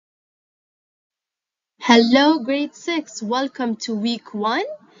Hello, grade 6. Welcome to week 1.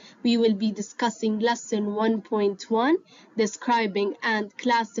 We will be discussing lesson 1.1, describing and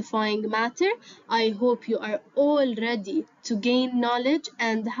classifying matter. I hope you are all ready to gain knowledge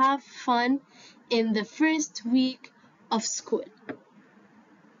and have fun in the first week of school.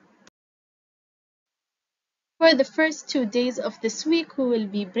 For the first 2 days of this week, we will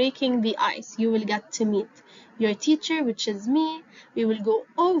be breaking the ice. You will get to meet your teacher, which is me. We will go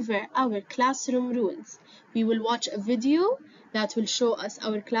over our classroom rules. We will watch a video that will show us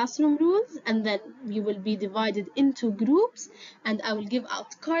our classroom rules, and then we will be divided into groups, and I will give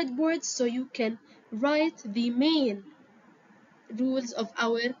out cardboards so you can write the main rules of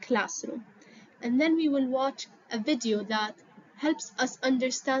our classroom. And then we will watch a video that helps us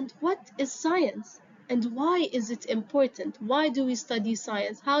understand what is science and why is it important. Why do we study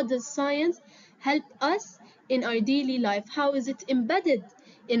science? How does science help us in our daily life? How is it embedded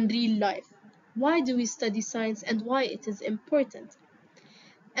in real life? Why do we study science and why it is important?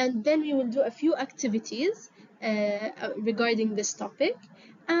 And then we will do a few activities regarding this topic,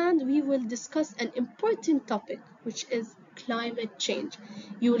 and we will discuss an important topic, which is climate change.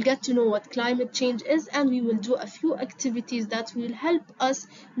 You will get to know what climate change is, and we will do a few activities that will help us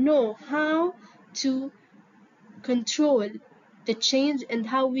know how to control the change and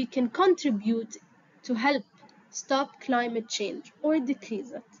how we can contribute to help stop climate change or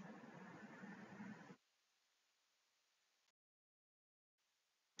decrease it.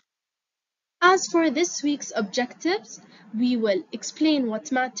 As for this week's objectives, we will explain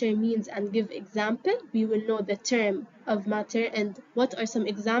what matter means and give example. We will know the term of matter and what are some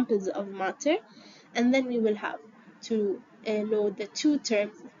examples of matter. And then we will have to know the two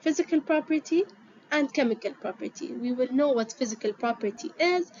terms, physical property and chemical property. We will know what physical property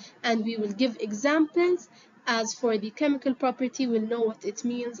is and we will give examples. As for the chemical property, we'll know what it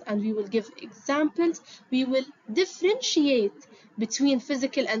means and we will give examples. We will differentiate between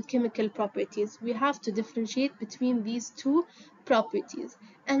physical and chemical properties. We have to differentiate between these two properties.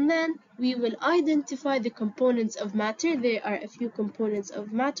 And then we will identify the components of matter. There are a few components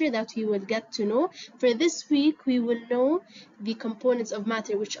of matter that we will get to know. For this week, we will know the components of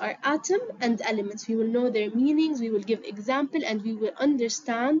matter, which are atom and elements. We will know their meanings, we will give example, and we will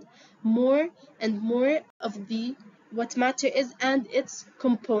understand more and more of what matter is and its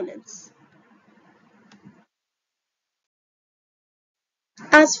components.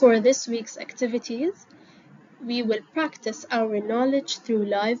 As for this week's activities, we will practice our knowledge through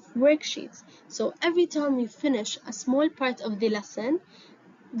live worksheets. So every time we finish a small part of the lesson,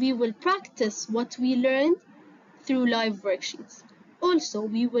 we will practice what we learned through live worksheets. Also,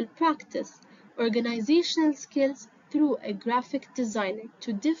 we will practice organizational skills through a graphic designer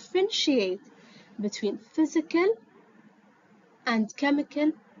to differentiate between physical and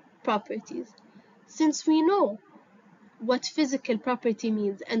chemical properties. Since we know what physical property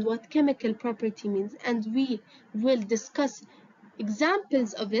means and what chemical property means, and we will discuss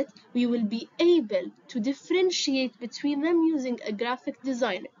examples of it, we will be able to differentiate between them using a graphic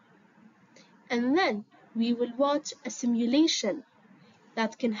designer. And then we will watch a simulation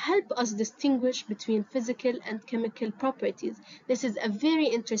that can help us distinguish between physical and chemical properties. This is a very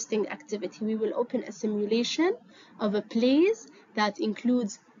interesting activity. We will open a simulation of a place that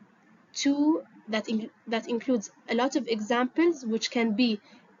includes a lot of examples which can be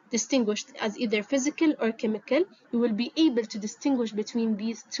distinguished as either physical or chemical. You will be able to distinguish between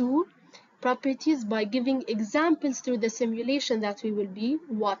these two properties by giving examples through the simulation that we will be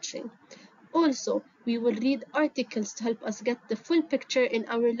watching. Also, we will read articles to help us get the full picture in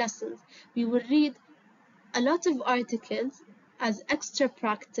our lessons. We will read a lot of articles as extra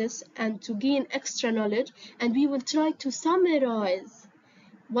practice and to gain extra knowledge, and we will try to summarize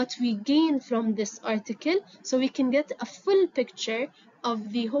what we gain from this article so we can get a full picture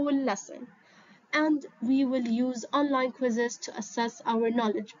of the whole lesson. And we will use online quizzes to assess our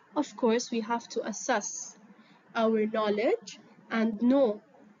knowledge. Of course, we have to assess our knowledge and know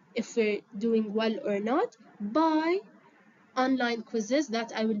if we're doing well or not by online quizzes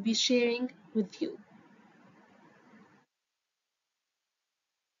that I will be sharing with you.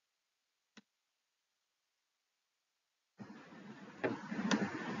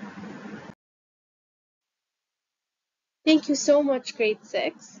 Thank you so much, grade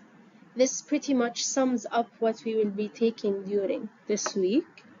 6. This pretty much sums up what we will be taking during this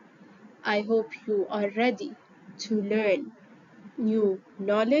week. I hope you are ready to learn new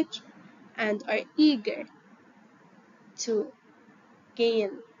knowledge and are eager to gain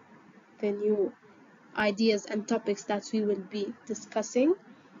the new ideas and topics that we will be discussing.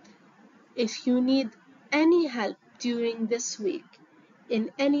 If you need any help during this week in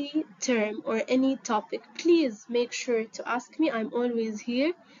any term or any topic, please make sure to ask me. I'm always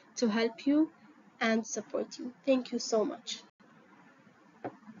here to help you and support you. Thank you so much.